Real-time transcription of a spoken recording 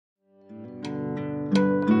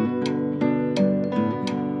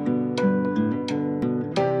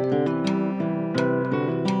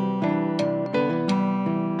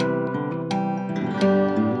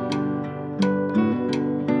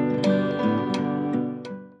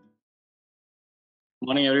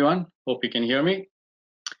Morning, everyone. Hope you can hear me.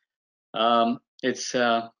 It's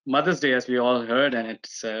Mother's Day, as we all heard, and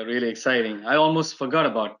it's really exciting. I almost forgot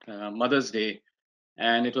about Mother's Day,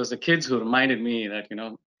 and it was the kids who reminded me that,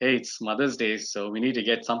 hey, it's Mother's Day, so we need to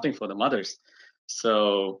get something for the mothers.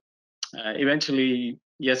 So eventually,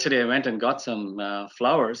 yesterday, I went and got some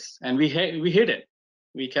flowers, and we hid it.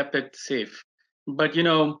 We kept it safe. But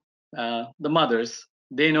the mothers,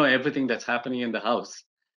 they know everything that's happening in the house,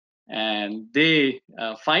 and they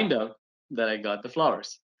find out that I got the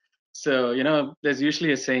flowers. So there's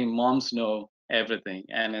usually a saying, "Moms know everything,"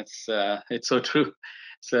 and it's so true.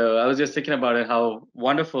 So I was just thinking about it, how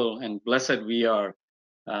wonderful and blessed we are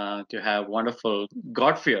to have wonderful,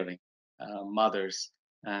 God-fearing mothers,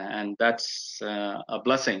 and that's a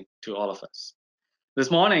blessing to all of us. This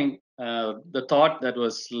morning, the thought that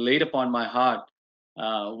was laid upon my heart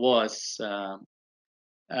was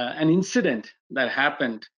an incident that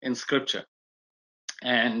happened in Scripture,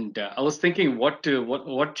 and I was thinking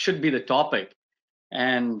what should be the topic,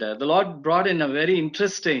 and the Lord brought in a very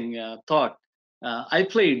interesting thought. I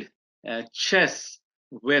played chess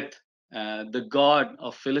with the god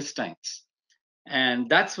of Philistines, and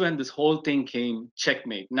that's when this whole thing came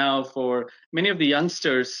checkmate. Now, for many of the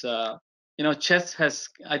youngsters, chess has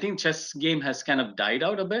I think chess game has kind of died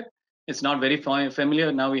out a bit. It's not very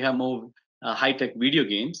familiar now. We have more high tech video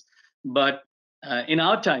games, but in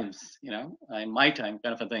our times, in my time,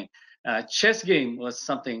 kind of a thing, chess game was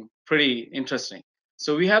something pretty interesting.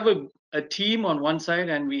 So we have a team on one side,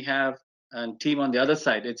 and we have a team on the other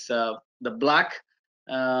side. It's the black,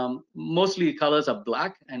 mostly colors are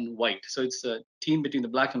black and white, so it's a team between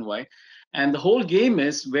the black and white, and the whole game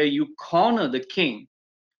is where you corner the king,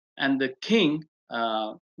 and the king,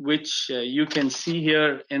 which you can see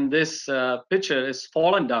here in this picture, is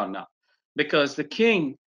fallen down now because the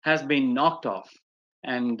king has been knocked off,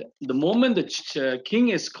 and the moment the king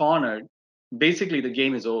is cornered, basically the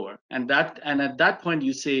game is over, and at that point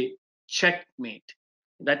you say checkmate.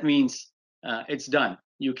 That means it's done.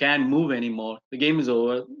 You can't move anymore. The game is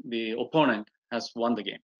over. The opponent has won the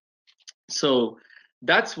game. So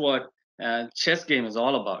that's what chess game is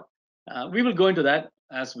all about. We will go into that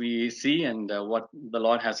as we see, and what the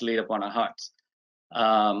Lord has laid upon our hearts.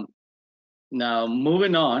 Now,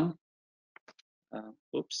 moving on.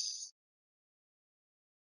 Oops.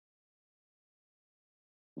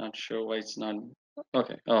 Not sure why it's not.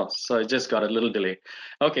 Okay. Oh, so I just got a little delay.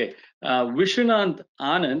 Okay. Vishwanath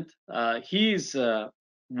Anand, he's a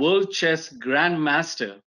world chess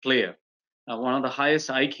grandmaster player, one of the highest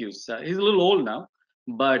IQs. He's a little old now,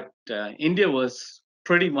 but India was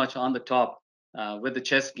pretty much on the top with the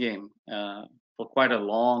chess game for quite a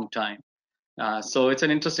long time. So it's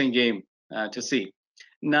an interesting game to see.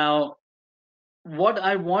 Now, what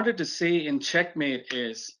I wanted to say in Checkmate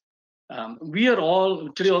is we are all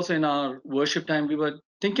today also in our worship time, we were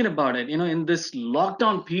thinking about it, in this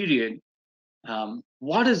lockdown period,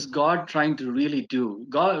 what is God trying to really do?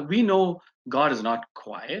 God, we know God is not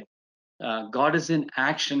quiet. God is in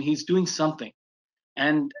action. He's doing something.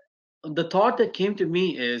 And the thought that came to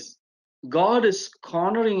me is God is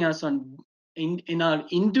cornering us in our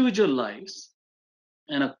individual lives,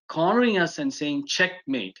 and cornering us and saying,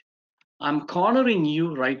 checkmate. I'm cornering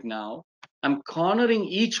you right now. I'm cornering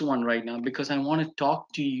each one right now because I want to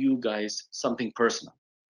talk to you guys something personal.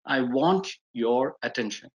 I want your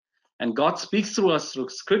attention. And God speaks through us through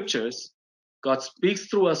scriptures. God speaks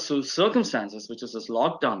through us through circumstances, which is this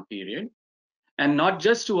lockdown period. And not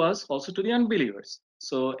just to us, also to the unbelievers.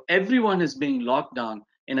 So everyone is being locked down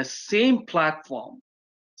in a same platform,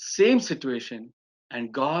 same situation,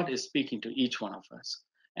 and God is speaking to each one of us.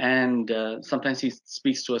 And sometimes He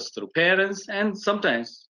speaks to us through parents, and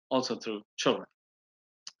sometimes also through children.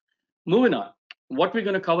 Moving on, what we're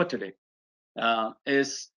going to cover today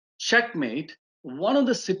is checkmate. One of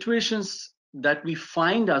the situations that we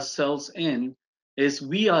find ourselves in is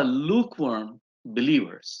we are lukewarm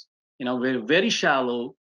believers. We're very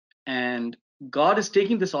shallow, and God is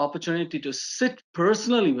taking this opportunity to sit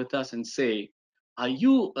personally with us and say, are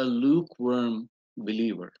you a lukewarm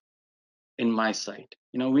believer in my sight?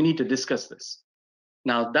 We need to discuss this.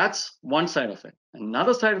 Now, that's one side of it.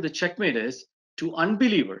 Another side of the checkmate is to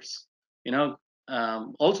unbelievers.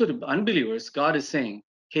 Also to unbelievers, God is saying,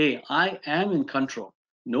 hey, I am in control.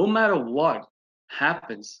 No matter what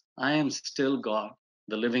happens, I am still God,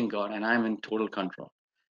 the living God, and I'm in total control.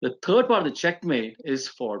 The third part of the checkmate is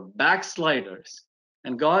for backsliders.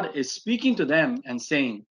 And God is speaking to them and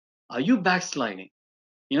saying, are you backsliding?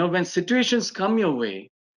 When situations come your way,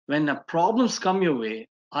 when problems come your way,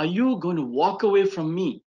 are you going to walk away from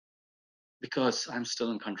me? Because I'm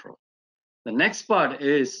still in control. The next part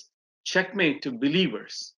is checkmate to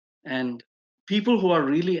believers and people who are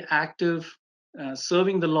really active,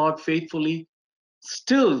 serving the Lord faithfully.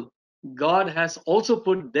 Still, God has also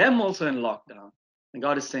put them also in lockdown. And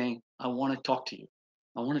God is saying, I want to talk to you.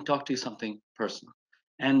 I want to talk to you something personal.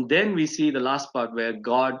 And then we see the last part where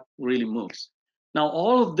God really moves. Now,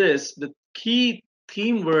 all of this, the key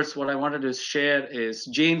theme verse, what I wanted to share is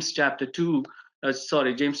James chapter 2,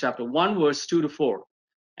 James chapter 1, verse 2 to 4.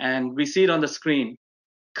 And we see it on the screen.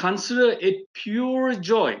 Consider it pure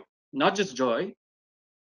joy, not just joy,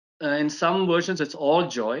 in some versions it's all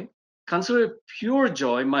joy. Consider it pure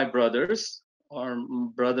joy, my brothers or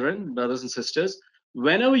brothers and sisters,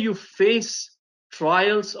 whenever you face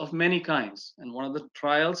trials of many kinds. And one of the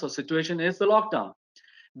trials or situation is the lockdown,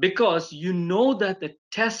 because you know that the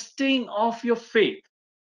testing of your faith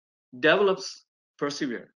develops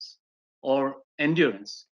perseverance or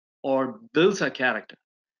endurance or builds a character.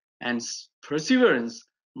 And perseverance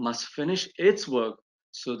must finish its work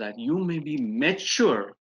so that you may be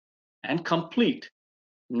mature and complete,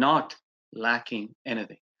 not lacking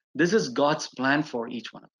anything. This is God's plan for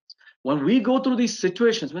each one of us. When we go through these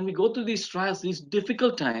situations, when we go through these trials, these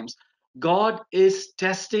difficult times, God is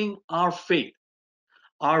testing our faith.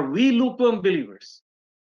 Are we lukewarm believers?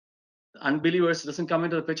 Unbelievers doesn't come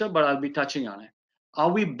into the picture, but I'll be touching on it.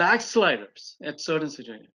 Are we backsliders at certain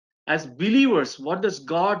situations? As believers, what does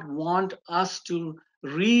God want us to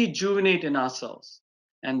rejuvenate in ourselves?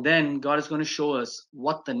 And then God is going to show us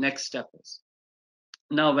what the next step is.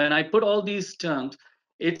 Now, when I put all these terms,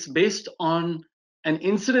 it's based on an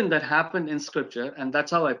incident that happened in scripture, and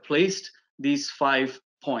that's how I placed these 5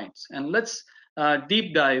 points. And let's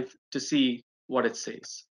deep dive to see what it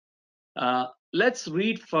says. Let's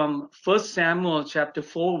read from 1 Samuel chapter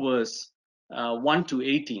 4, verse 1 to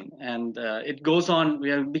 18. And it goes on,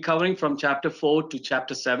 we will be covering from chapter 4 to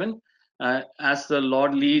chapter 7 as the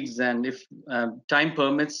Lord leads. And if time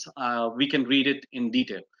permits, we can read it in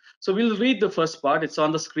detail. So we'll read the first part. It's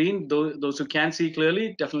on the screen. Those who can't see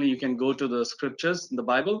clearly, definitely you can go to the scriptures in the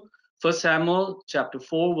Bible. 1 Samuel chapter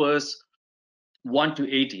 4, verse 1 to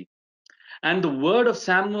 18. And the word of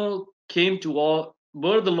Samuel came to all,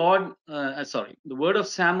 the word of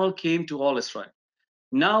Samuel came to all Israel.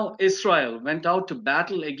 Now Israel went out to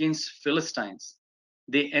battle against Philistines.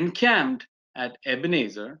 They encamped at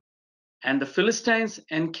Ebenezer, and the Philistines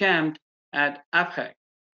encamped at Aphek.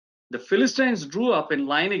 The Philistines drew up in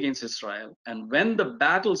line against Israel, and when the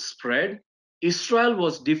battle spread, Israel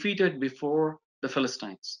was defeated before the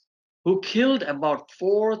Philistines, who killed about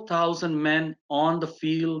 4,000 men on the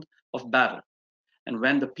field of battle. And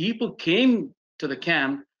when the people came to the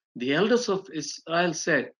camp, the elders of Israel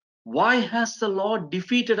said, why has the Lord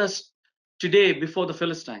defeated us today before the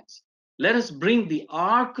Philistines? Let us bring the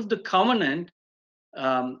ark of the covenant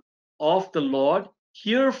um, of the Lord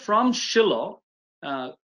here from Shiloh.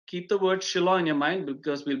 Keep the word Shiloh in your mind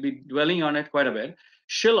because we'll be dwelling on it quite a bit.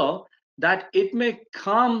 Shiloh, that it may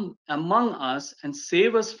come among us and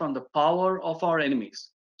save us from the power of our enemies.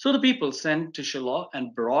 So the people sent to Shiloh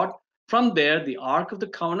and brought from there the ark of the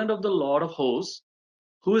covenant of the Lord of hosts,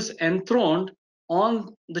 who is enthroned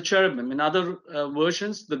on the cherubim. In other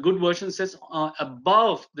versions, the good version says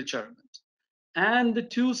above the cherubim. And the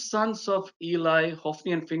 2 sons of Eli,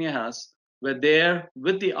 Hophni and Phinehas, were there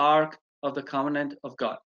with the ark of the covenant of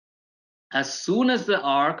God. As soon as the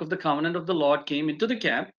ark of the covenant of the Lord came into the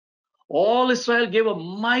camp, all Israel gave a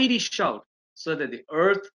mighty shout, so that the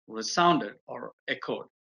earth resounded or echoed.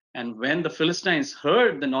 And when the Philistines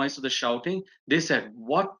heard the noise of the shouting, they said,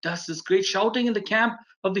 what does this great shouting in the camp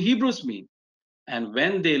of the Hebrews mean? And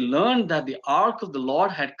when they learned that the ark of the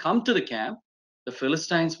Lord had come to the camp, the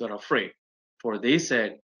Philistines were afraid, for they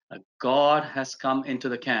said, a God has come into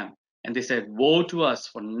the camp. And they said, woe to us,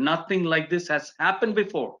 for nothing like this has happened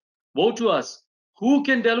before. Woe to us, who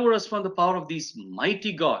can deliver us from the power of these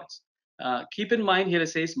mighty gods? Keep in mind here it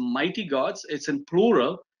says mighty gods, it's in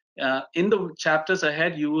plural. In the chapters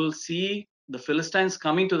ahead, you will see the Philistines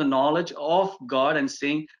coming to the knowledge of God and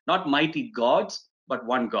saying, not mighty gods, but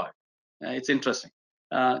one God. It's interesting.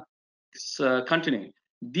 Continuing.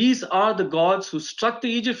 These are the gods who struck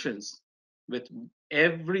the Egyptians with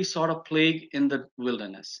every sort of plague in the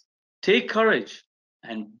wilderness. Take courage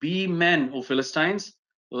and be men, O Philistines,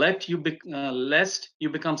 lest you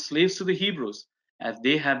become slaves to the Hebrews, as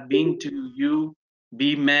they have been to you.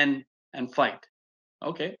 Be men and fight.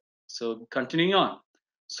 Okay, so continuing on.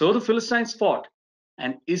 So the Philistines fought,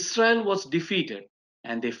 and Israel was defeated,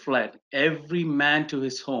 and they fled, every man to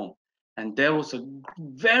his home. And there was a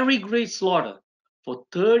very great slaughter, for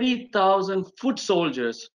 30,000 foot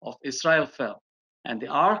soldiers of Israel fell. And the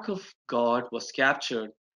ark of God was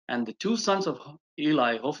captured, and the 2 sons of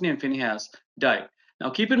Eli, Hophni and Phinehas, died. Now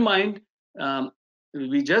keep in mind, um,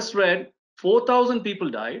 we just read 4,000 people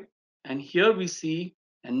died, and here we see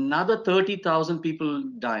another 30,000 people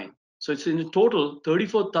dying. So it's in total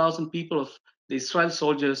 34,000 people of the Israel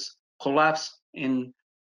soldiers collapsed in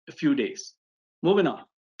a few days. Moving on.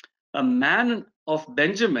 A man of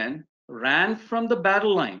Benjamin ran from the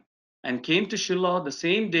battle line and came to Shiloh the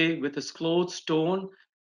same day with his clothes torn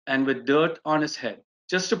and with dirt on his head.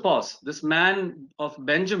 Just to pause, this man of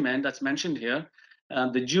Benjamin that's mentioned here,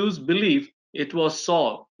 the Jews believe it was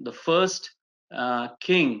Saul, the first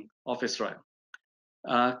king of Israel.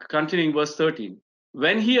 Continuing verse 13.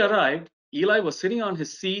 When he arrived, Eli was sitting on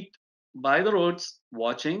his seat by the roads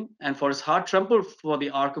watching, and for his heart trembled for the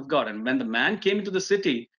ark of God. And when the man came into the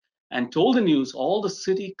city and told the news, all the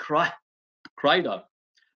city cried out.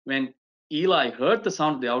 When Eli heard the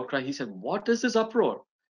sound of the outcry, he said, "What is this uproar?"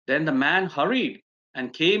 Then the man hurried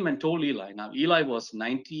and came and told Eli. Now Eli was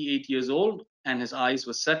 98 years old, and his eyes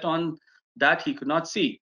were set on that he could not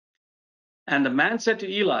see. And the man said to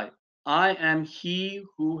Eli, "I am he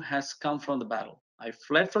who has come from the battle. I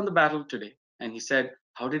fled from the battle today." And he said,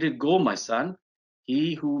 "How did it go, my son?"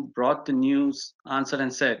 He who brought the news answered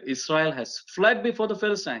and said, "Israel has fled before the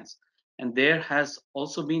Philistines, and there has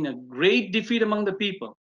also been a great defeat among the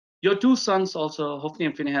people. Your two sons also, Hophni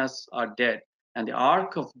and Phinehas, are dead, and the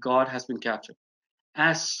ark of God has been captured."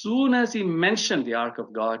 As soon as he mentioned the ark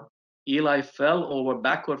of God, Eli fell over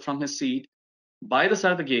backward from his seat by the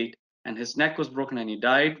side of the gate, and his neck was broken, and he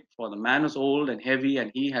died. For the man was old and heavy,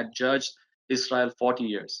 and he had judged Israel 40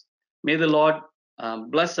 years. May the Lord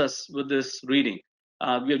bless us with this reading.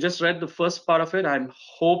 We have just read the first part of it. I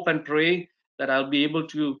hope and pray that I'll be able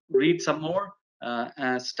to read some more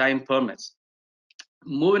as time permits.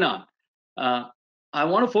 Moving on, I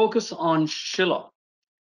want to focus on Shiloh.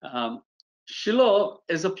 Um, Shiloh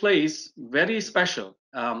is a place very special.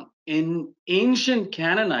 In ancient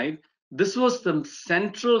Canaanite, this was the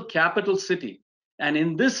central capital city. And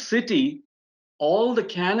in this city, all the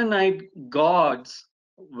Canaanite gods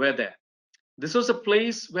were there. This was a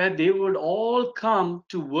place where they would all come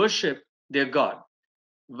to worship their God.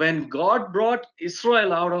 When God brought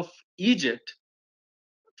Israel out of Egypt,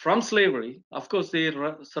 from slavery. Of course, they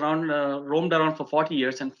roamed around for 40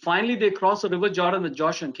 years, and finally they crossed the River Jordan with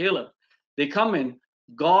Joshua and Caleb. They come in.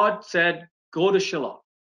 God said, "Go to Shiloh,"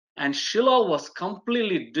 and Shiloh was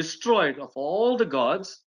completely destroyed of all the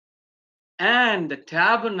gods, and the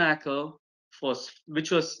tabernacle, which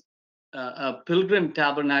was a pilgrim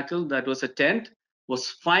tabernacle, that was a tent, was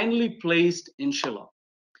finally placed in Shiloh.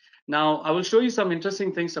 Now, I will show you some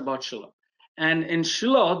interesting things about Shiloh. And in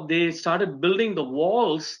Shiloh, they started building the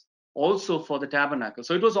walls also for the tabernacle.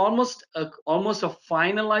 So it was almost a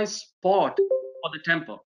finalized spot for the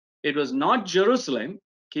temple. It was not Jerusalem.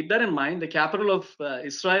 Keep that in mind. The capital of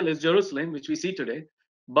Israel is Jerusalem, which we see today.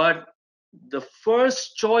 But the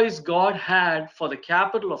first choice God had for the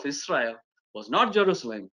capital of Israel was not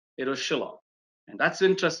Jerusalem, it was Shiloh. And that's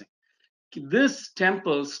interesting. This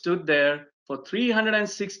temple stood there for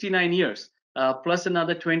 369 years, plus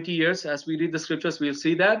another 20 years. As we read the scriptures, we'll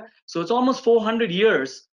see that. So it's almost 400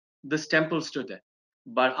 years this temple stood there.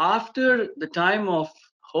 But after the time of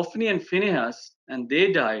Hophni and Phinehas, and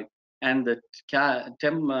they died, and the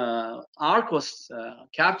ark was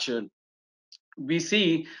captured, we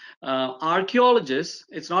see archaeologists,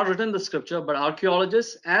 it's not written in the scripture, but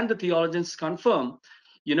archaeologists and the theologians confirm,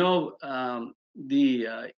 the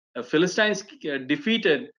Philistines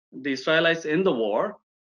defeated the Israelites in the war.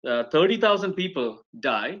 30,000 people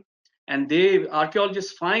die, and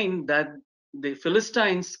archaeologists find that the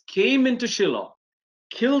Philistines came into Shiloh,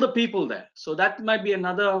 killed the people there. So that might be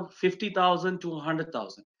another 50,000 to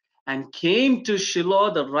 100,000, and came to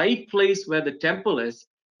Shiloh, the right place where the temple is,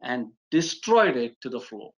 and destroyed it to the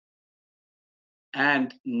floor.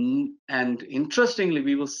 And interestingly,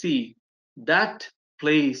 we will see that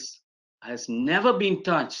place has never been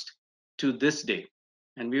touched to this day.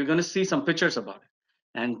 And we're going to see some pictures about it.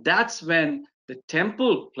 And that's when the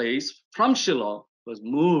temple place from Shiloh was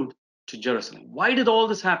moved to Jerusalem. Why did all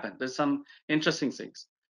this happen? There's some interesting things.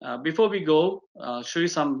 Before we go, show you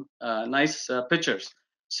some nice pictures.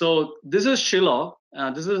 So this is Shiloh.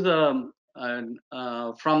 This is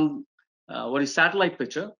from what is satellite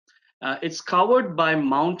picture. It's covered by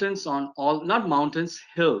mountains on all, not mountains,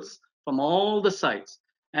 hills from all the sides.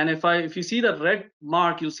 And if you see the red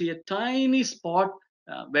mark, you'll see a tiny spot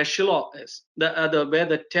where Shiloh is, where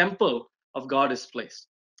the temple of God is placed.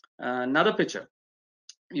 Another picture.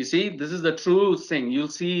 You see, this is the true thing. You'll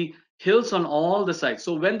see hills on all the sides.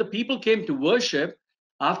 So when the people came to worship,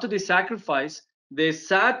 after they sacrificed, they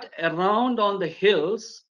sat around on the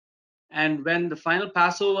hills And when the final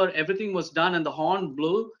Passover, everything was done and the horn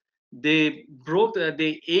blew, they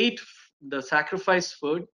ate the sacrificed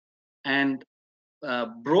food and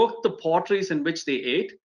broke the potteries in which they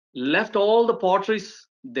ate, left all the potteries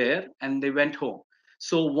there, and they went home.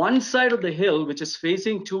 So one side of the hill, which is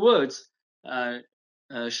facing towards uh,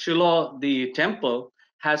 Shiloh, the temple,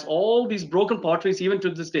 has all these broken potteries even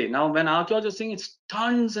to this day. Now, when archaeologists think it's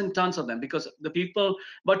tons and tons of them, because the people,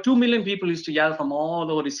 about 2 million people used to gather from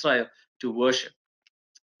all over Israel to worship.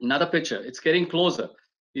 Another picture, it's getting closer.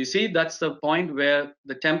 You see, that's the point where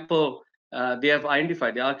the temple, they have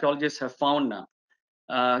identified, the archaeologists have found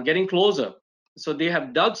now, getting closer. So they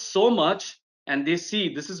have dug so much, and they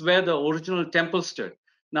see this is where the original temple stood.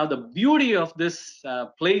 Now, the beauty of this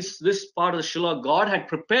place, this part of the Shiloh God had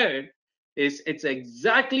prepared, is it's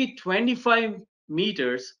exactly 25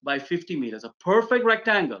 meters by 50 meters, a perfect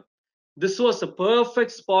rectangle. This was a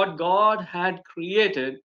perfect spot God had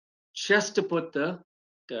created just to put the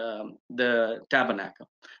tabernacle.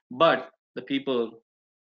 But the people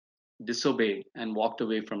disobeyed and walked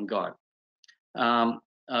away from God.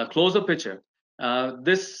 Closer picture.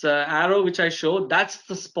 This arrow which I showed, that's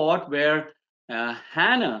the spot where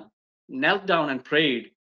Hannah knelt down and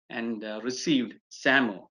prayed and received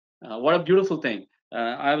Samuel. What a beautiful thing.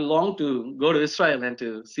 I long to go to Israel and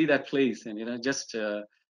to see that place and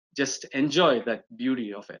just enjoy that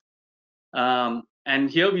beauty of it. And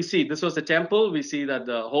here we see this was the temple. We see that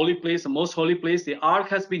the holy place, the most holy place, the ark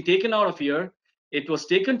has been taken out of here. It was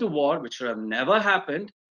taken to war, which should have never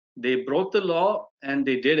happened. They broke the law and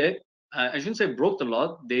they did it. I shouldn't say broke the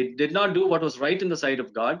law. They did not do what was right in the sight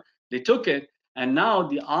of God. They took it, and now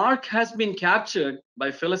the ark has been captured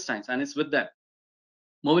by Philistines, and it's with them.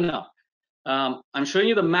 Moving on. I'm showing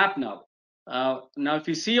you the map now. Now, if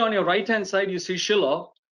you see on your right-hand side, you see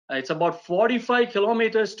Shiloh. It's about 45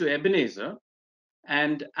 kilometers to Ebenezer,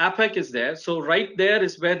 and Apec is there. So right there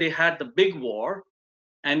is where they had the big war,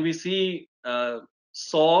 and we see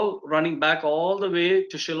Saul running back all the way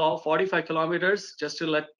to Shiloh, 45 kilometers, just to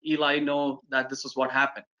let Eli know that this is what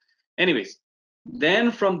happened. Anyways,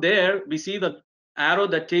 then from there we see the arrow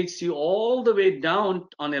that takes you all the way down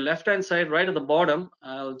on the left-hand side, right at the bottom.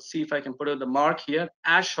 I'll see if I can put the mark here.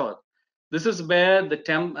 Ashod. This is where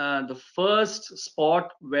the first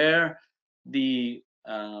spot where the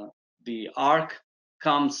uh, the ark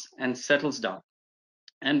comes and settles down,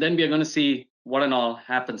 and then we are going to see what and all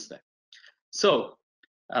happens there. So,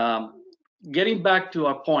 getting back to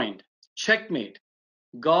our point, checkmate.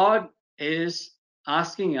 God is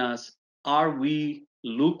asking us, are we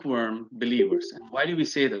lukewarm believers? And why do we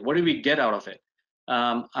say that? What do we get out of it?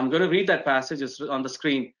 I'm going to read that passage. It's on the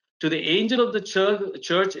screen. To the angel of the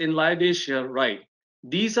church in Laodicea, write,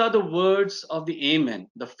 these are the words of the Amen,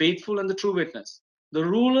 the faithful and the true witness, the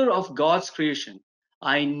ruler of God's creation.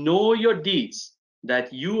 I know your deeds,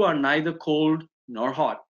 that you are neither cold nor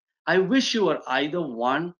hot. I wish you were either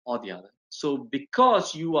one or the other. So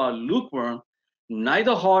because you are lukewarm,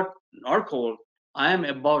 neither hot nor cold, I am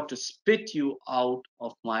about to spit you out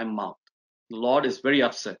of my mouth. The Lord is very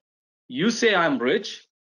upset. You say, I am rich,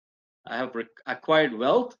 I have acquired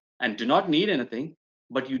wealth, and do not need anything,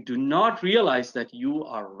 but you do not realize that you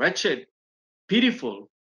are wretched,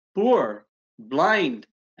 pitiful, poor, blind,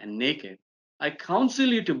 and naked. I counsel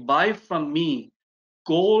you to buy from me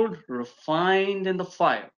gold refined in the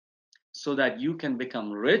fire, so that you can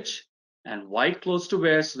become rich, and white clothes to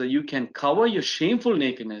wear, so that you can cover your shameful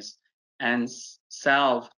nakedness, and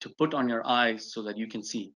salve to put on your eyes, so that you can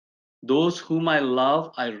see. Those whom I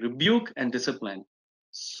love, I rebuke and discipline.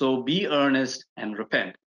 So be earnest and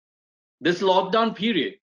repent. This lockdown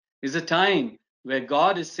period is a time where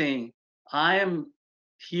God is saying, I am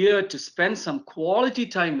here to spend some quality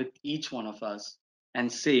time with each one of us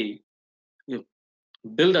and say,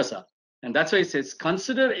 build us up. And that's why it says,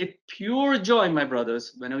 consider it pure joy, my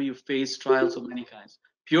brothers, whenever you face trials of many kinds.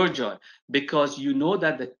 Pure joy, because you know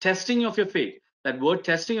that the testing of your faith, that word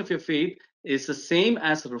testing of your faith, is the same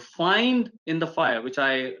as refined in the fire, which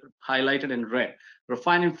I highlighted in red.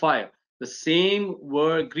 Refined in fire. The same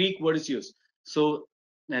word, Greek word is used. So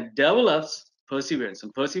that develops perseverance,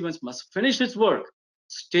 and perseverance must finish its work.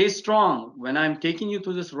 Stay strong. When I'm taking you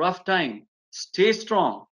through this rough time, stay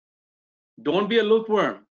strong. Don't be a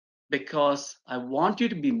lukewarm, because I want you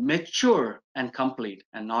to be mature and complete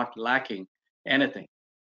and not lacking anything.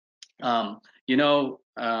 Some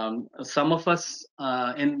of us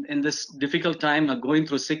in this difficult time are going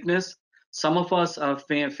through sickness. Some of us are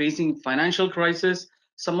facing financial crisis.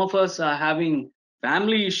 Some of us are having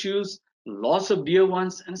family issues, loss of dear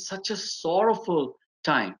ones, and such a sorrowful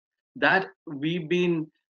time that we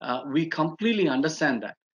completely understand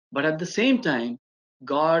that. But at the same time,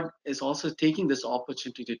 God is also taking this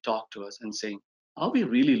opportunity to talk to us and saying, are we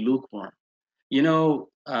really lukewarm? You know,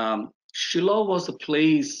 Shiloh was a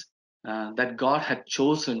place that God had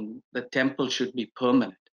chosen the temple should be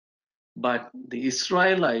permanent. But the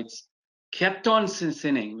Israelites kept on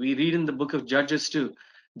sinning. We read in the book of Judges too.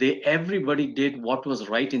 Everybody did what was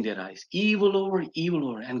right in their eyes, evil over,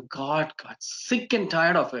 and God got sick and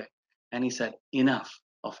tired of it, and He said, "Enough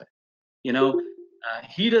of it." You know,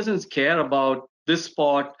 He doesn't care about this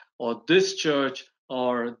spot or this church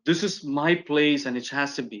or this is my place and it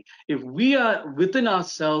has to be. If we are within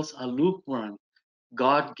ourselves are lukewarm,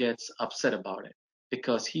 God gets upset about it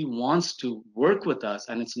because He wants to work with us,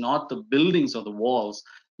 and it's not the buildings or the walls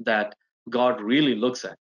that God really looks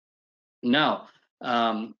at. Now,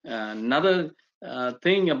 another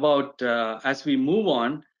thing about as we move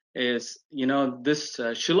on is, this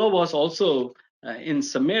Shiloh was also in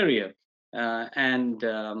Samaria, and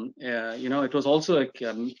it was also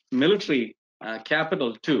a military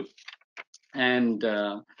capital too. And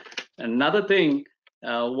another thing,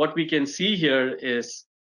 what we can see here is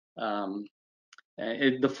um,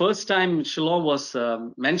 the first time Shiloh was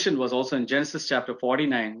mentioned was also in Genesis chapter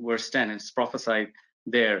 49, verse 10. It's prophesied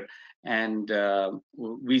there. And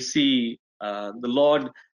we see the Lord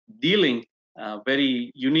dealing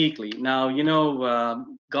very uniquely. Now,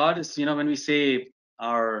 God is, when we say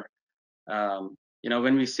our,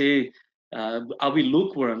 when we say, are we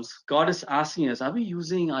lukewarms? God is asking us, are we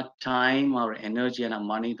using our time, our energy, and our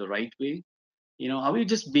money the right way? Are we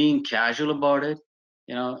just being casual about it?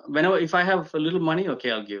 Whenever, if I have a little money,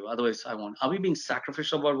 okay, I'll give, otherwise I won't. Are we being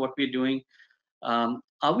sacrificial about what we're doing?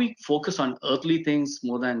 Are we focused on earthly things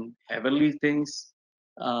more than heavenly things?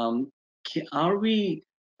 Are we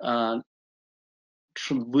uh,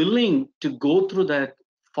 willing to go through that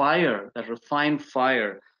fire, that refined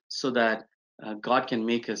fire, so that God can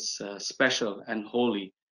make us special and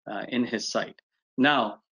holy in His sight?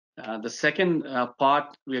 Now, the second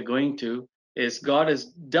part we are going to is God has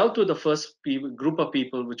dealt with the first group of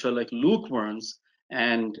people, which are like lukewarms,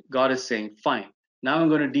 and God is saying, fine, now I'm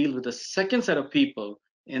going to deal with the second set of people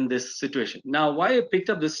in this situation. Now, why I picked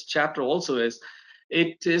up this chapter also is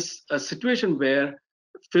it is a situation where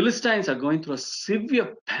Philistines are going through a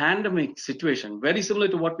severe pandemic situation, very similar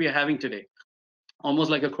to what we are having today,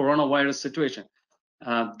 almost like a coronavirus situation.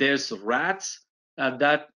 There's rats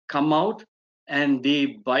that come out and they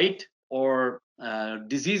bite, or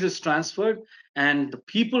disease is transferred, and the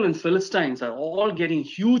people in Philistines are all getting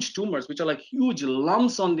huge tumors, which are like huge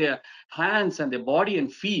lumps on their hands and their body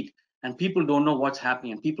and feet, and people don't know what's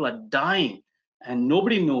happening, and people are dying, and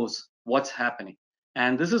nobody knows what's happening.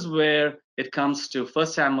 And this is where it comes to 1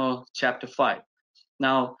 Samuel chapter 5.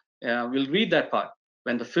 Now, we'll read that part.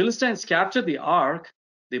 When the Philistines captured the ark,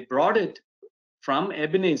 they brought it from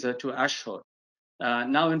Ebenezer to Ashdod.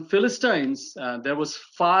 Now in Philistines, there was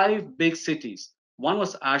 5 big cities. One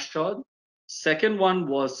was Ashdod, second one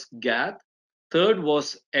was Gath, third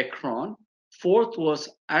was Ekron, fourth was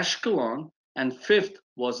Ashkelon, and fifth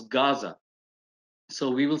was Gaza.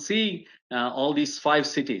 So we will see all these 5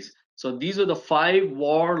 cities. So these are the 5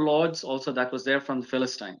 warlords also that was there from the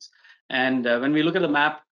Philistines. And when we look at the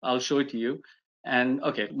map, I'll show it to you. And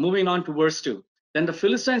okay, moving on to verse 2. Then the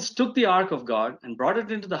Philistines took the ark of God and brought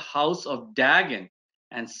it into the house of Dagon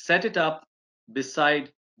and set it up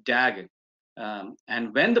beside Dagon.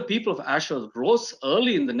 And when the people of Asher rose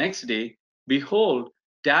early in the next day, behold,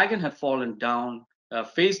 Dagon had fallen down,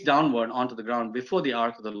 face downward onto the ground before the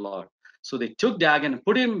ark of the Lord. So they took Dagon and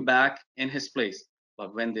put him back in his place.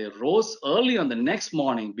 But when they rose early on the next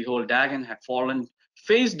morning, behold, Dagon had fallen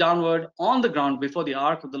face downward on the ground before the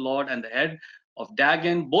ark of the Lord, and the head of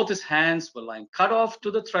Dagon, both his hands were lying cut off to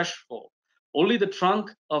the threshold. Only the trunk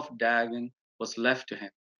of Dagon was left to him.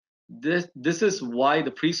 This is why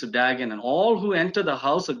the priests of Dagon and all who enter the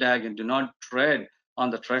house of Dagon do not tread on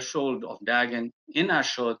the threshold of Dagon in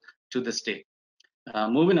Ashdod to this day.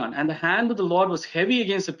 Moving on. And the hand of the Lord was heavy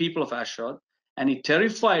against the people of Ashdod, and He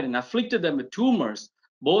terrified and afflicted them with tumors,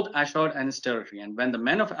 both Ashdod and his territory. And when the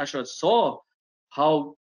men of Ashdod saw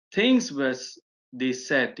how things were, they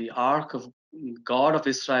said, the ark of God of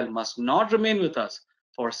Israel must not remain with us,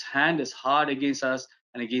 for His hand is hard against us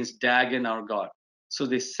and against Dagon our God. So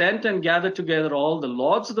they sent and gathered together all the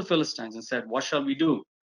lords of the Philistines and said, what shall we do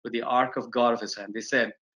with the ark of God of Israel? And they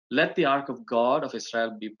said, let the ark of God of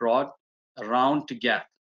Israel be brought around to Gath.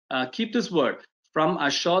 Keep this word. From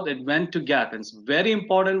Ashdod, it went to Gath. And it's very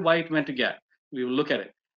important why it went to Gath. We will look at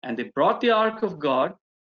it. And they brought the ark of God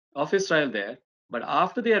of Israel there. But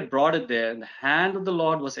after they had brought it there, the hand of the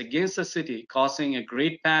Lord was against the city, causing a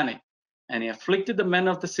great panic. And He afflicted the men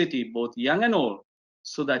of the city, both young and old,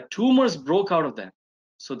 so that tumors broke out of them.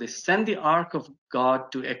 So they sent the ark of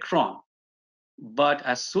God to Ekron. But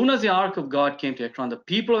as soon as the ark of God came to Ekron, the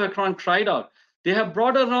people of Ekron cried out, "They have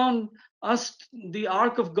brought around us the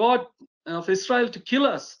ark of God of Israel to kill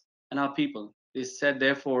us and our people." They said,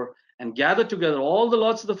 therefore, and gathered together all the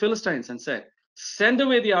lords of the Philistines and said, "Send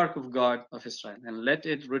away the ark of God of Israel and let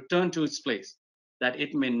it return to its place, that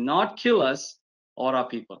it may not kill us or our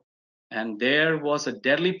people." And there was a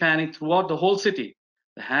deadly panic throughout the whole city.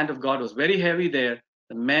 The hand of God was very heavy there.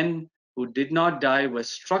 The men who did not die were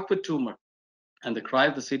struck with tumor, and the cry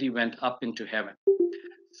of the city went up into heaven.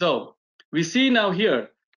 So we see now here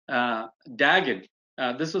Dagon.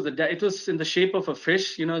 This was it was in the shape of a fish.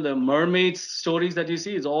 You know, the mermaid stories that you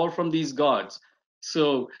see is all from these gods. So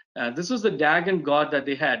this was the Dagon god that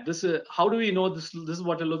they had. This is, how do we know this? This is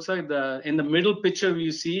what it looks like. In the middle picture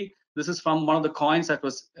you see, this is from one of the coins that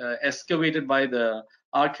was excavated by the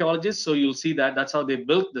archaeologists. So you'll see that that's how they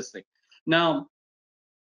built this thing. Now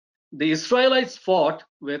the Israelites fought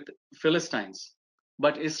with Philistines,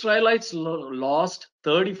 but Israelites lost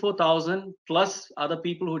 34,000 plus other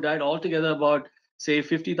people who died altogether. About say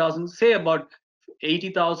 50,000, say about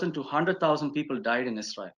 80,000 to 100,000 people died in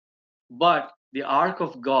Israel. But the ark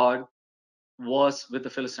of God was with the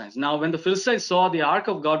Philistines. Now, when the Philistines saw the ark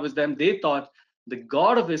of God with them, they thought the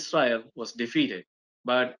God of Israel was defeated.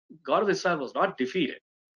 But God of Israel was not defeated.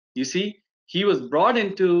 You see, he was brought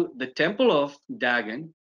into the temple of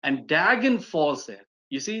Dagon, and Dagon falls there.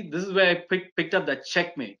 You see, this is where I picked up that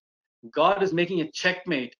checkmate. God is making a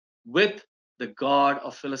checkmate with the God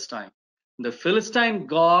of Philistine. The Philistine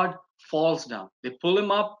God falls down. They pull him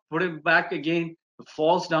up, put him back again,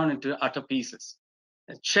 falls down into utter pieces.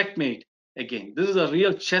 A checkmate again. This is a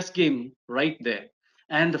real chess game right there.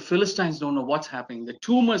 And the Philistines don't know what's happening. The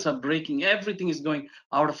tumors are breaking. Everything is going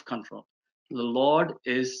out of control. The Lord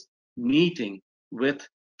is meeting with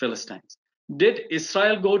Philistines. Did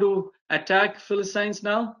Israel go to attack Philistines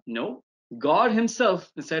now? No. God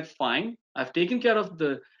himself said, fine, I've taken care of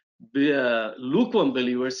the lukewarm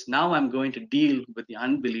believers. Now I'm going to deal with the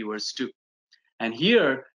unbelievers too. And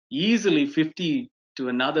here, easily 50 to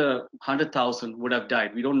another 100,000 would have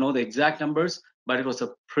died. We don't know the exact numbers, but it was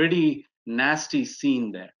a pretty nasty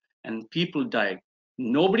scene there. And people died.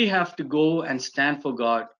 Nobody have to go and stand for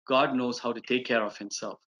God. God knows how to take care of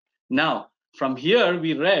himself. Now, from here,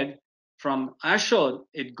 we read from Asher,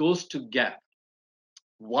 it goes to Gath.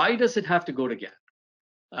 Why does it have to go to Gath?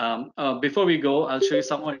 Before we go, I'll show you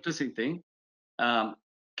some more interesting thing.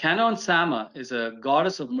 Kanon Sama is a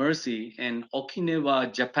goddess of mercy in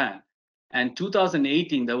Okinawa, Japan. And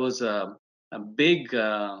 2018, there was a big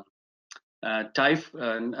typhoon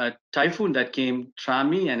that came,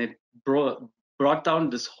 Trami, and it brought down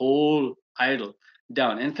this whole idol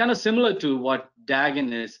down. And kind of similar to what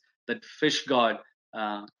Dagon is, that fish god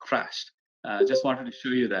crashed. Just wanted to show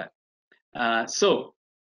you that.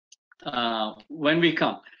 When we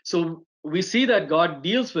come. So we see that God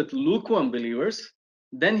deals with lukewarm believers,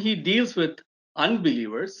 then he deals with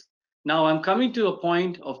unbelievers. Now I'm coming to a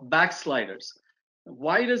point of backsliders.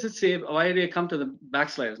 Why does it say, why do I come to the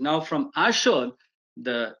backsliders? Now from Asher,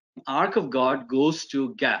 the ark of God goes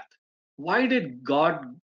to Gath. Why did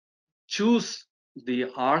God choose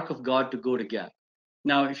the ark of God to go to Gath?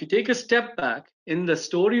 Now, if you take a step back in the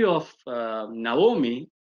story of Naomi,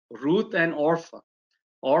 Ruth, and Orpha,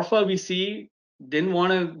 we see, didn't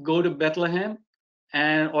want to go to Bethlehem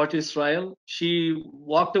or to Israel. She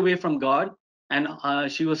walked away from God, and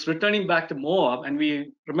she was returning back to Moab. And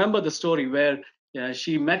we remember the story where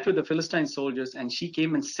she met with the Philistine soldiers, and she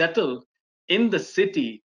came and settled in the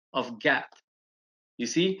city of Gath. You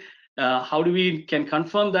see, how do we can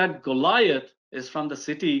confirm that Goliath is from the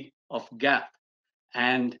city of Gath?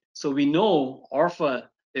 And so we know Orpha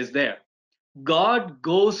is there. God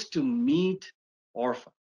goes to meet Orpha.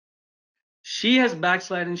 She has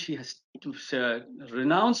backslidden. She has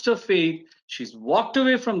renounced her faith. She's walked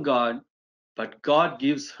away from God, but God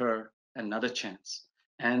gives her another chance.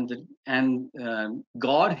 And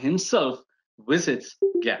God himself visits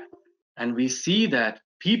Gath. And we see that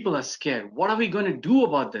people are scared. What are we going to do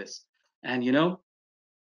about this? And,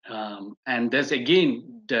 and there's again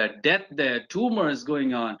the death, the tumor is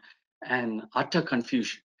going on, and utter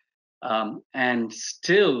confusion. And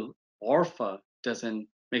still Orpha doesn't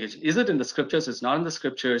make it. Is it in the scriptures? It's not in the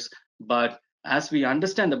scriptures, but as we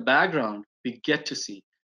understand the background, we get to see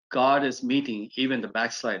God is meeting even the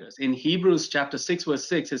backsliders. In Hebrews chapter 6, verse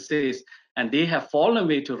 6, it says, and they have fallen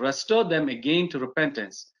away to restore them again to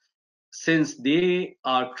repentance, since they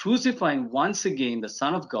are crucifying once again the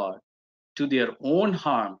Son of God to their own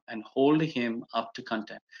harm and holding him up to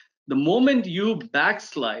contempt. The moment you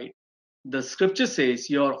backslide, the scripture says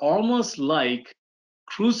you're almost like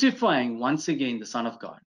crucifying once again the Son of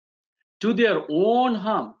God to their own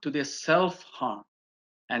harm, to their self-harm,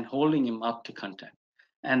 and holding him up to contempt.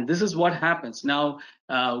 And this is what happens. Now,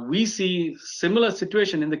 we see similar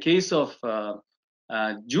situation in the case of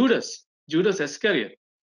Judas Iscariot.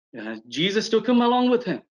 Jesus took him along with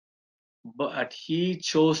him, but he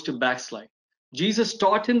chose to backslide. Jesus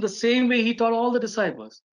taught him the same way he taught all the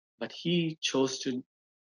disciples, but he chose to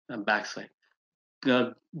backslide.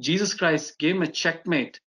 Jesus Christ gave him a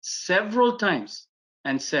checkmate several times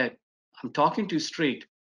and said, I'm talking to you straight.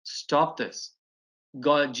 Stop this.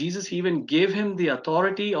 Jesus even gave him the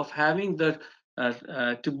authority of having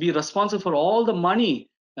to be responsible for all the money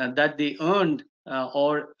that they earned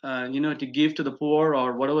or to give to the poor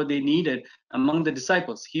or whatever they needed among the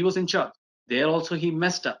disciples. He was in charge. There also he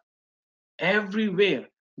messed up. Everywhere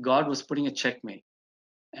God was putting a checkmate,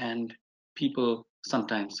 and people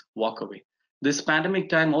sometimes walk away. This pandemic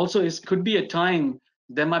time also could be a time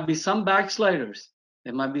there might be some backsliders.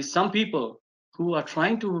 There might be some people who are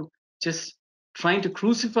trying to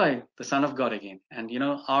crucify the Son of God again. And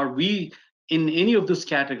are we in any of those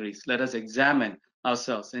categories? Let us examine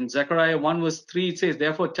ourselves. In Zechariah 1 verse 3, it says,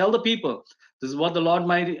 therefore tell the people, this is what the Lord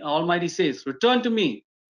Almighty says, return to me,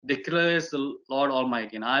 declares the Lord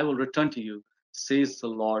Almighty, and I will return to you, says the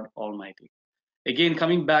Lord Almighty. Again,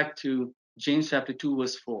 coming back to James chapter 2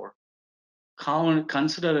 verse 4,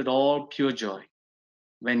 consider it all pure joy.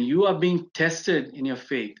 When you are being tested in your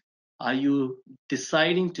faith, are you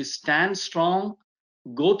deciding to stand strong,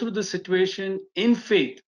 go through the situation in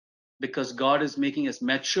faith because God is making us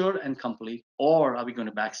mature and complete, or are we going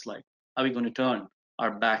to backslide? Are we going to turn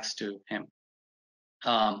our backs to him?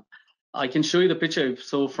 I can show you the picture.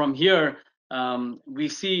 So from here, we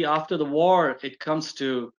see after the war, it comes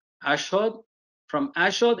to Ashdod. From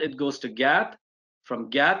Ashdod, it goes to Gath. From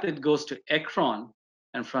Gath, it goes to Ekron.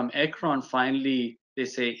 And from Ekron, finally, they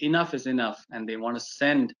say enough is enough, and they want to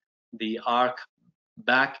send the ark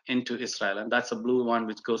back into Israel. And that's a blue one,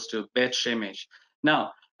 which goes to Beth Shemesh.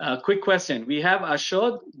 Now, quick question. We have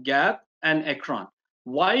Ashdod, Gath, and Ekron.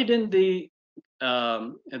 Why didn't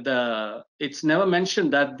it's never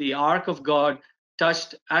mentioned that the ark of God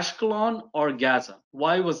touched Ashkelon or Gaza?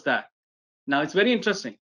 Why was that? Now, it's very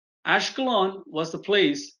interesting. Ashkelon was the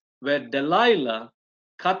place where Delilah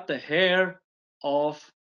cut the hair of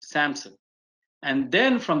Samson. And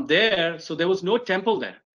then from there, so there was no temple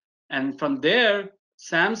there. And from there,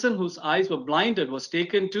 Samson, whose eyes were blinded, was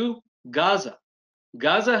taken to Gaza.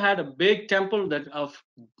 Gaza had a big temple of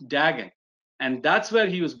Dagon. And that's where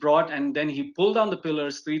he was brought. And then he pulled down the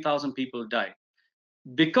pillars, 3,000 people died.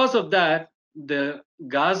 Because of that, the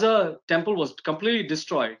Gaza temple was completely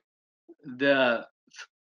destroyed. The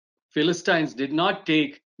Philistines did not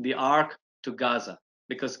take the ark to Gaza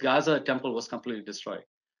because Gaza temple was completely destroyed.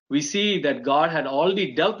 We see that God had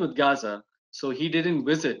already dealt with Gaza, so he didn't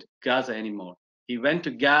visit Gaza anymore. He went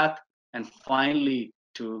to Gath and finally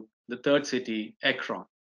to the third city, Ekron.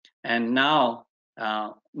 And now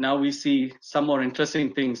we see some more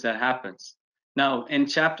interesting things that happens. Now in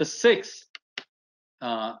chapter 6,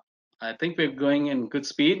 I think we're going in good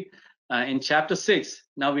speed. In chapter 6,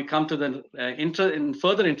 now we come to the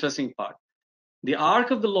further interesting part. The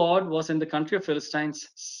ark of the Lord was in the country of Philistines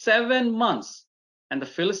 7 months. And the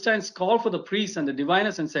Philistines called for the priests and the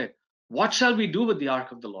diviners and said, what shall we do with the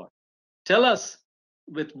ark of the Lord? Tell us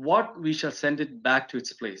with what we shall send it back to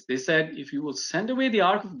its place. They said, if you will send away the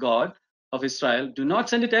ark of God of Israel, do not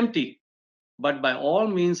send it empty, but by all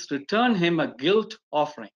means return him a guilt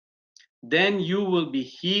offering. Then you will be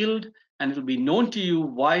healed, and it will be known to you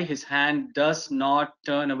why his hand does not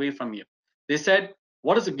turn away from you. They said,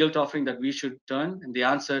 what is the guilt offering that we should turn? And they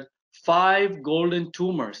answered, 5 golden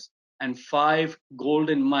tumors and 5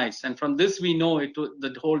 golden mice. And from this we know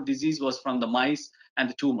the whole disease was from the mice and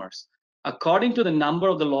the tumors. According to the number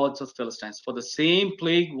of the lords of Philistines, for the same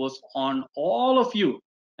plague was on all of you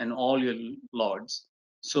and all your lords.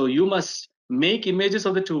 So you must make images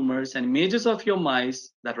of the tumors and images of your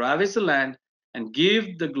mice that ravage the land, and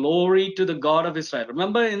give the glory to the God of Israel.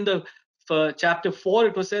 Remember in the chapter 4,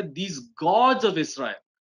 it was said, these gods of Israel.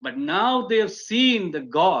 But now they have seen the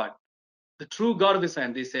God, the true God of Israel.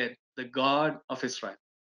 And they said, the God of Israel.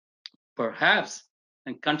 Perhaps,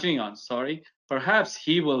 and continuing on, perhaps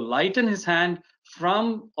he will lighten his hand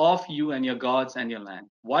from off you and your gods and your land.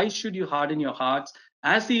 Why should you harden your hearts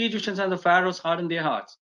as the Egyptians and the Pharaohs hardened their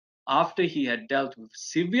hearts? After he had dealt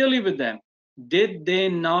severely with them, did they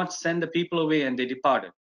not send the people away and they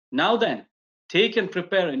departed? Now then, take and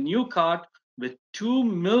prepare a new cart with 2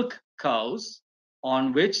 milk cows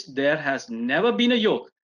on which there has never been a yoke,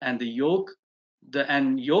 and yoke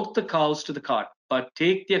the cows to the cart, but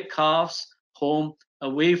take their calves home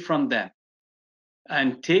away from them,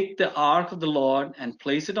 and take the ark of the Lord and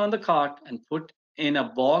place it on the cart and put in a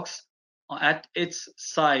box at its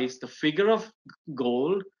size the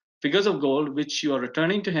gold, figures of gold, which you are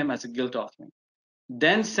returning to him as a guilt offering.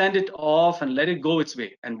 Then send it off and let it go its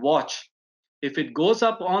way, and watch. If it goes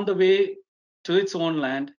up on the way to its own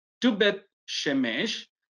land, to Beth Shemesh,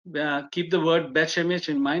 keep the word Beth Shemesh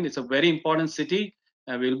in mind. It's a very important city.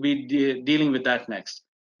 We'll be dealing with that next.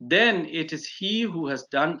 Then it is he who has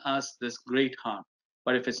done us this great harm.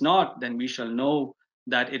 But if it's not, then we shall know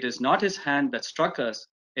that it is not his hand that struck us.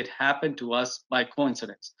 It happened to us by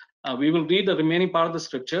coincidence. We will read the remaining part of the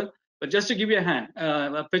scripture, but just to give you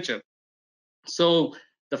a picture. So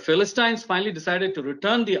the Philistines finally decided to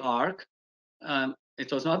return the ark.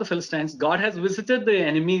 It was not the Philistines. God has visited the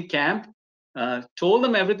enemy camp, told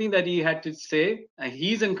them everything that he had to say.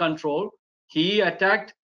 He's in control. He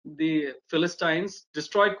attacked the Philistines,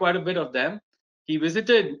 destroyed quite a bit of them. He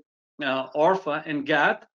visited Orpha and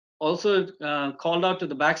Gath, also called out to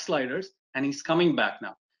the backsliders, and he's coming back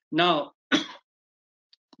now. Now,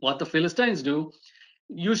 what the Philistines do,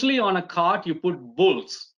 usually on a cart you put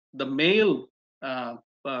bulls, the male uh,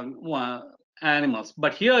 animals,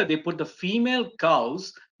 but here they put the female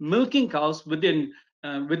cows, milking cows with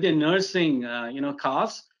their nursing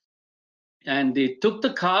calves, and they took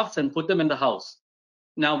the calves and put them in the house.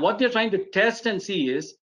 Now what they're trying to test and see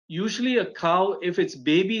is, usually a cow, if its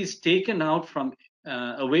baby is taken out from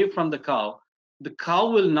away from the cow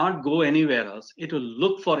will not go anywhere else. It will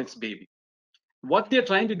look for its baby. What they're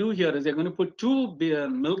trying to do here is they're going to put two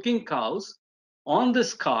milking cows on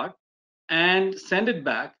this cart and send it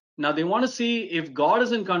back. Now they want to see if God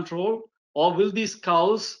is in control, or will these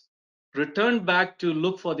cows return back to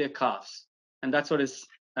look for their calves. And that's what is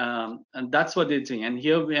and that's what they're doing.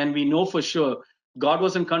 And we know for sure God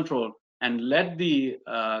was in control and led the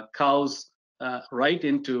cows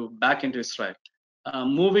back into Israel.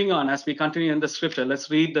 Moving on, as we continue in the scripture, let's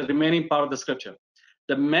read the remaining part of the scripture.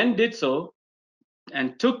 The men did so,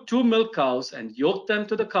 and took two milk cows and yoked them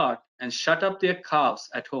to the cart and shut up their calves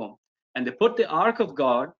at home. And they put the ark of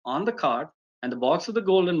God on the cart and the box of the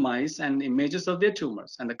golden mice and images of their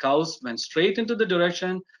tumors. And the cows went straight into the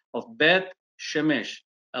direction of Beth Shemesh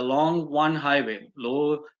along one highway,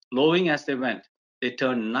 lowing as they went. They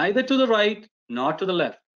turned neither to the right nor to the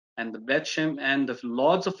left. And the Beth Shem and the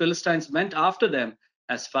lords of Philistines went after them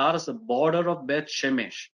as far as the border of Beth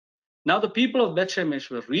Shemesh. Now the people of Beth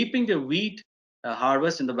Shemesh were reaping their wheat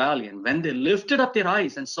harvest in the valley, and when they lifted up their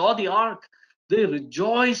eyes and saw the ark, they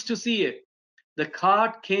rejoiced to see it. The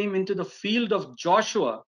cart came into the field of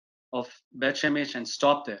Joshua of Beth Shemesh and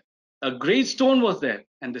stopped there. A great stone was there,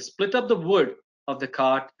 and they split up the wood of the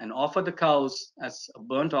cart and offered the cows as a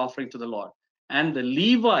burnt offering to the Lord. And the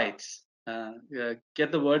Levites,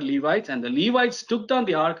 get the word Levites, and the Levites took down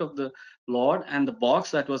the ark of the Lord and the box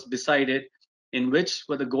that was beside it, in which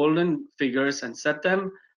were the golden figures, and set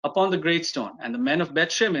them upon the great stone. And the men of Beth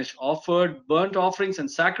Shemesh offered burnt offerings and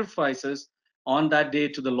sacrifices on that day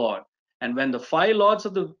to the Lord. And when the five lords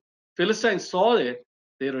of the Philistines saw it,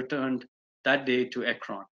 they returned that day to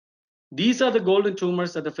Ekron. These are the golden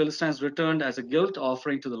tumors that the Philistines returned as a guilt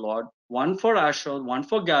offering to the Lord: one for Ashdod, one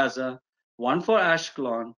for Gaza, one for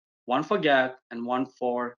Ashkelon, one for Gath, and one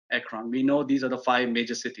for Ekron. We know these are the five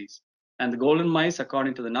major cities. And the golden mice,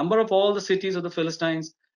 according to the number of all the cities of the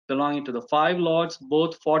Philistines, belonging to the five lords,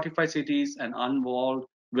 both fortified cities and unwalled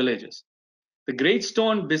villages. The great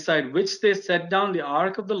stone beside which they set down the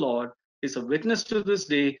ark of the Lord is a witness to this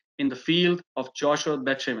day in the field of Joshua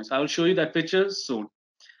Beth Shemesh. I will show you that picture soon.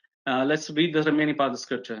 Let's read the remaining part of the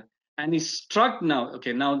scripture. And he struck now,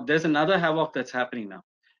 okay, now there's another havoc that's happening now.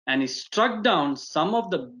 And he struck down some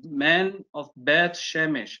of the men of Beth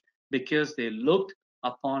Shemesh because they looked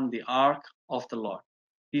upon the ark of the Lord.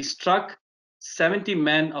 He struck 70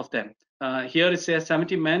 men of them. Here it says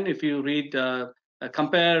 70 men. If you read,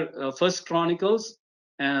 compare First Chronicles,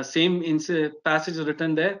 same passage is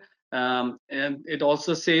written there. And it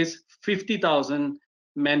also says 50,000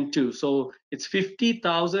 men too. So it's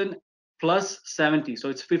 50,000 plus 70. So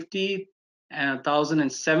it's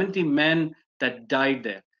 50,070 men that died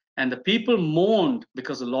there. And the people mourned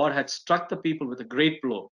because the Lord had struck the people with a great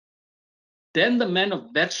blow. Then the men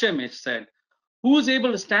of Beth Shemesh said, "Who is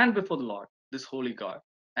able to stand before the Lord, this holy God?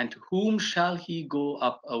 And to whom shall he go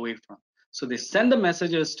up away from?" So they send the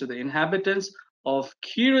messengers to the inhabitants of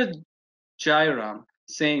Kiriath Jairam,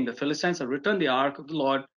 saying, "The Philistines have returned the ark of the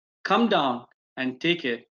Lord. Come down and take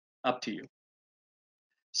it up to you."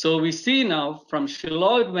 So we see now from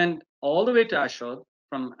Shiloh it went all the way to Ashdod,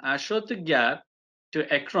 from Ashdod to Gath, to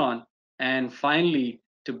Ekron, and finally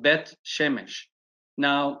to Beth Shemesh.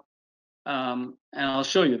 Now, and I'll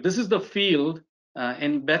show you. This is the field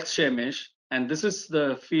in Beth Shemesh, and this is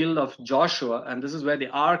the field of Joshua, and this is where the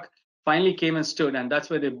ark finally came and stood, and that's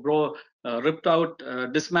where they ripped out,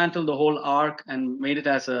 dismantled the whole ark, and made it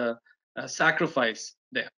as a sacrifice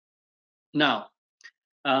there. Now,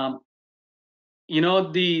 um,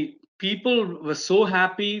 the people were so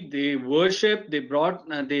happy. They worshiped.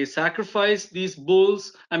 They sacrificed these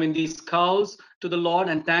bulls. I mean, these cows to the Lord,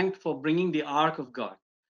 and thanked for bringing the ark of God.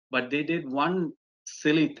 But they did one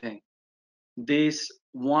silly thing. They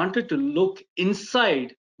wanted to look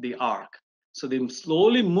inside the ark. So they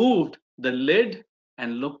slowly moved the lid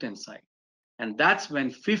and looked inside. And that's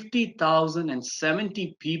when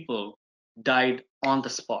 50,070 people died on the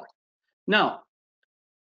spot. Now,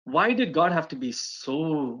 why did God have to be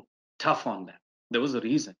so tough on them? There was a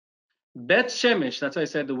reason. Beth Shemesh, that's why I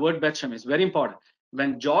said the word Beth Shemesh is very important.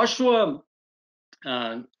 When Joshua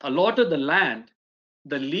allotted the land,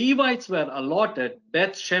 the Levites were allotted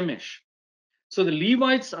Beth Shemesh. So the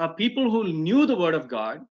Levites are people who knew the word of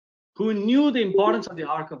God, who knew the importance of the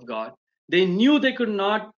ark of God. They knew they could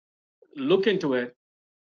not look into it.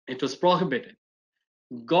 It was prohibited.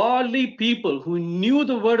 Godly people who knew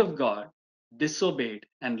the word of God disobeyed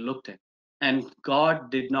and looked in. And God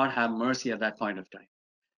did not have mercy at that point of time.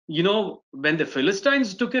 When the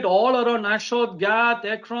Philistines took it all around Ashdod, Gath,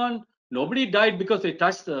 Ekron, nobody died because they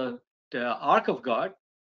touched the ark of God.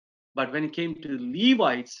 But when it came to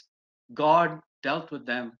Levites, God dealt with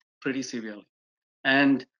them pretty severely.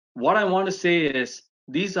 And what I want to say is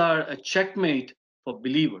these are a checkmate for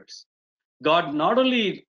believers. God not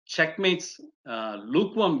only checkmates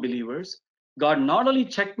lukewarm believers, God not only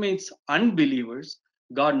checkmates unbelievers,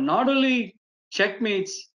 God not only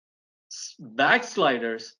checkmates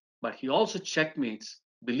backsliders, but he also checkmates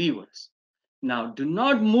believers. Now, do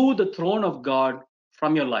not move the throne of God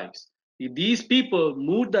from your lives. These people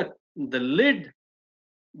moved the lid,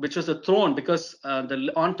 which was a throne, because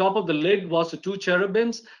on top of the lid was the two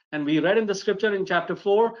cherubims, and we read in the scripture in chapter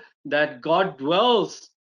 4 that God dwells.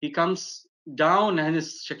 He comes down, and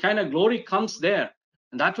his Shekinah glory comes there,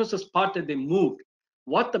 and that was the spot that they moved.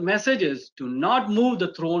 What the message is: do not move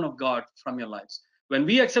the throne of God from your lives. When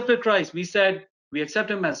we accepted Christ, we said we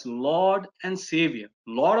accept him as Lord and Savior,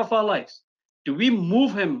 Lord of our lives. Do we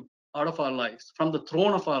move him out of our lives, from the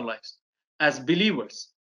throne of our lives, as believers?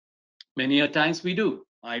 Many a times we do.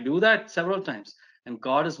 I do that several times. And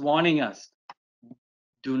God is warning us,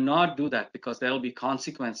 do not do that, because there will be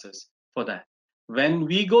consequences for that. When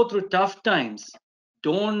we go through tough times,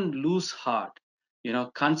 don't lose heart.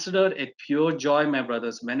 Consider it pure joy, my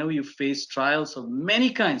brothers, whenever you face trials of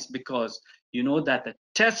many kinds, because you know that the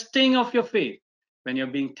testing of your faith, when you're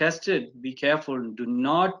being tested, be careful. Do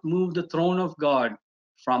not move the throne of God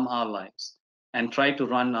from our lives and try to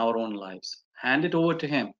run our own lives. Hand it over to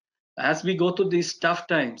him. As we go through these tough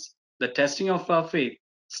times, the testing of our faith,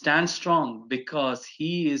 stand strong, because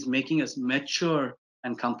he is making us mature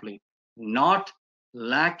and complete, not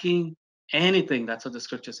lacking anything. That's what the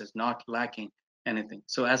scripture says, not lacking anything.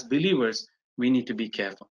 So as believers, we need to be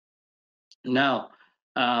careful. Now,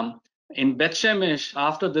 in Beth Shemesh,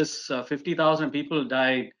 after this 50,000 people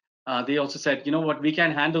died, they also said, you know what, we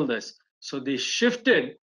can't handle this. So they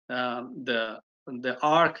shifted the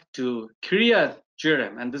ark to Kiryat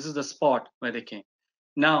Jearim, and this is the spot where they came.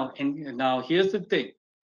 Now here's the thing.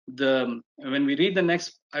 When we read the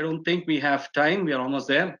next, I don't think we have time. We are almost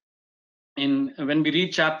there. When we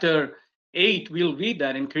read chapter 8, we'll read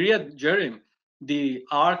that in Kiryat Jearim, the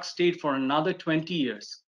ark stayed for another 20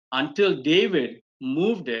 years until David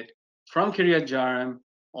moved it from Kiryat Jearim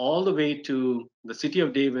all the way to the city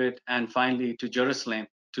of David, and finally to Jerusalem,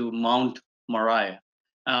 to Mount Moriah.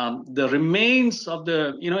 The remains of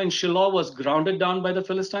in Shiloh was grounded down by the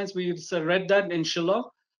Philistines. We read that in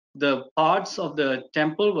Shiloh. The parts of the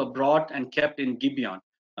temple were brought and kept in Gibeon.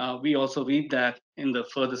 We also read that in the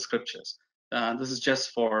further scriptures. This is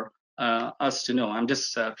just for us to know. I'm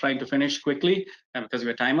just trying to finish quickly because we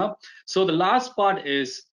have time up. So the last part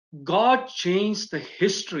is God changed the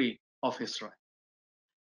history of Israel.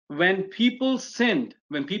 When people sinned,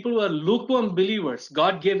 when people were lukewarm believers,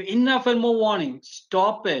 God gave enough and more warning.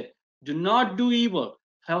 Stop it. Do not do evil.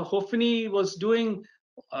 How Hophni was doing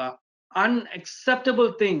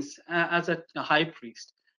unacceptable things as a high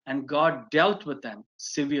priest, and God dealt with them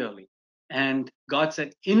severely. And God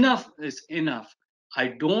said, enough is enough. I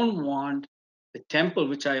don't want the temple,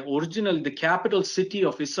 which the capital city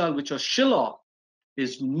of Israel, which was Shiloh,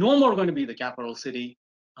 is no more going to be the capital city.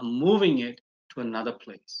 I'm moving it to another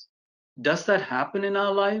place. Does that happen in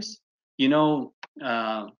our lives?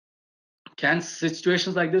 Can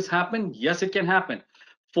situations like this happen? Yes, it can happen.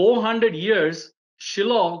 400 years,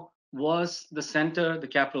 Shiloh was the center, the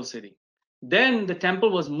capital city. Then the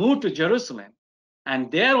temple was moved to Jerusalem,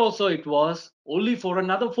 and there also it was only for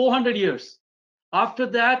another 400 years. After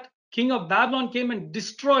that, King of Babylon came and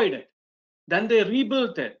destroyed it. Then they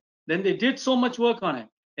rebuilt it. Then they did so much work on it.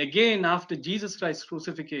 Again, after Jesus Christ's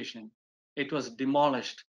crucifixion, it was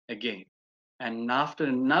demolished again. And after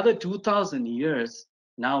another 2000 years,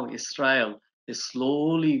 now Israel is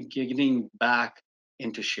slowly getting back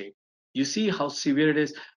into shape. You see how severe it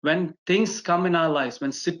is? When things come in our lives,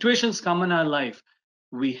 when situations come in our life,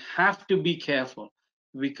 we have to be careful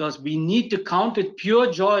because we need to count it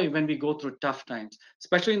pure joy when we go through tough times,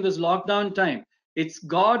 especially in this lockdown time. It's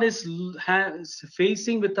God is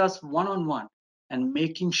facing with us one on one and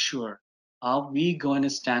making sure, are we going to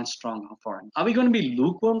stand strong for Him? Are we going to be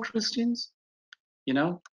lukewarm Christians? You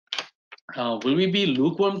know, will we be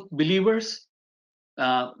lukewarm believers?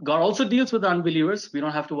 God also deals with unbelievers. We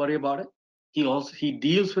don't have to worry about it. He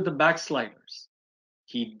deals with the backsliders.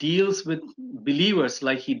 He deals with believers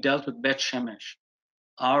like He dealt with Beth Shemesh.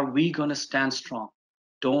 Are we going to stand strong?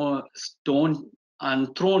 Don't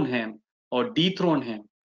unthrone him or dethrone him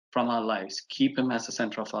from our lives. Keep him as the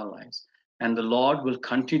center of our lives. And the Lord will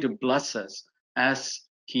continue to bless us as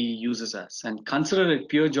he uses us. And consider it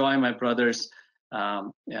pure joy, my brothers,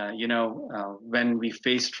 when we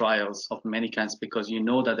face trials of many kinds, because you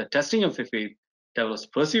know that the testing of your faith develops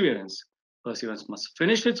perseverance. Perseverance must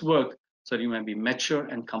finish its work so that you may be mature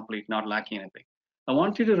and complete, not lacking anything. I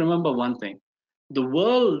want you to remember one thing. The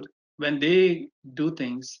world, when they do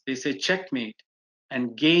things, they say checkmate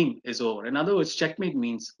and game is over. In other words, checkmate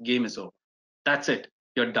means game is over. That's it.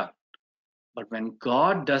 You're done. But when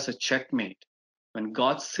God does a checkmate, when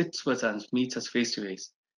God sits with us, meets us face to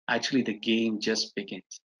face, actually the game just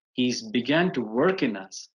begins. He's began to work in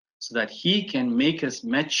us so that He can make us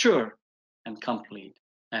mature and complete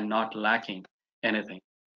and not lacking anything.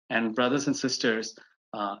 And brothers and sisters,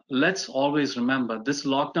 let's always remember this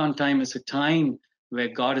lockdown time is a time where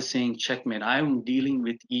God is saying, checkmate, I'm dealing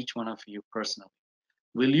with each one of you personally.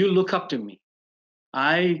 Will you look up to me?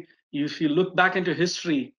 If you look back into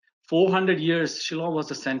history, 400 years, Shiloh was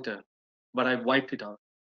the center, but I wiped it out.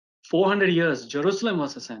 400 years, Jerusalem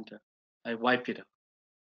was the center. I wiped it out.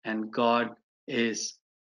 And God is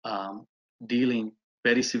dealing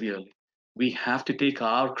very severely. We have to take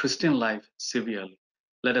our Christian life severely.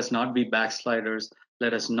 Let us not be backsliders.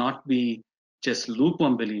 Let us not be just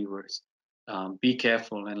lukewarm believers. Be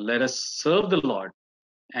careful and let us serve the Lord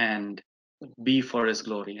and be for His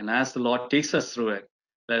glory. And as the Lord takes us through it,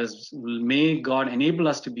 may God enable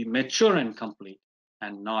us to be mature and complete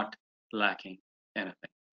and not lacking anything.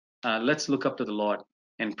 Let's look up to the Lord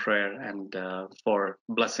in prayer and for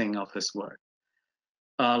blessing of His word.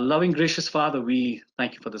 Loving, gracious Father, we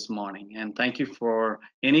thank you for this morning and thank you for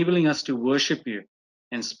enabling us to worship you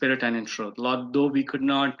in spirit and in truth. Lord, though we could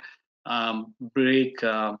not break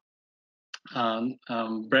bread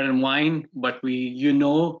and wine, but you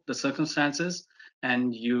know the circumstances,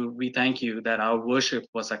 and we thank you that our worship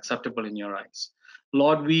was acceptable in your eyes.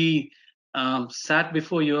 Lord, we sat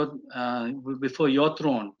before your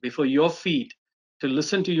throne, before your feet, to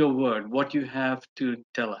listen to your word, what you have to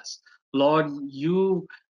tell us. Lord, you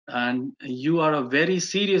are a very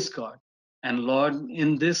serious God, and Lord,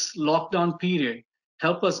 in this lockdown period,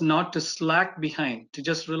 help us not to slack behind, to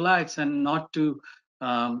just relax and not to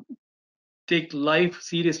um, take life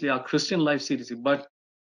seriously, our Christian life seriously, but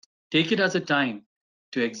take it as a time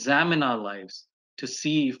to examine our lives, to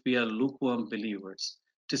see if we are lukewarm believers,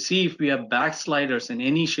 to see if we are backsliders in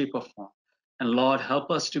any shape or form. And Lord, help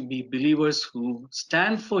us to be believers who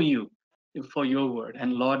stand for you, for your word.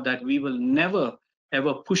 And Lord, that we will never,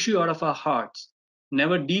 ever push you out of our hearts,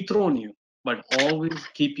 never dethrone you, but always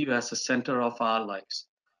keep you as the center of our lives.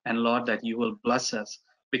 And Lord, that you will bless us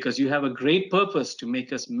because you have a great purpose to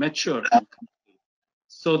make us mature and complete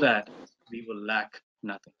so that we will lack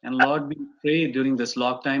nothing. And Lord, we pray during this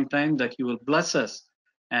lockdown time that you will bless us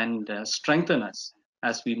and strengthen us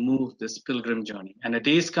as we move this pilgrim journey. And a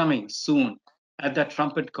day is coming soon at that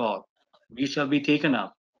trumpet call. We shall be taken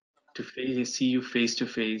up to see you face to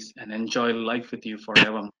face and enjoy life with you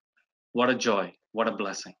forever. What a joy. What a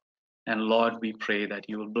blessing. And Lord, we pray that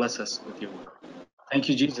you will bless us with your word. Thank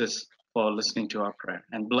you, Jesus, for listening to our prayer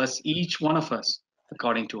and bless each one of us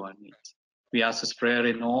according to our needs. We ask this prayer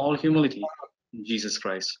in all humility in Jesus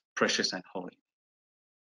Christ, precious and holy.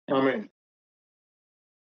 Amen.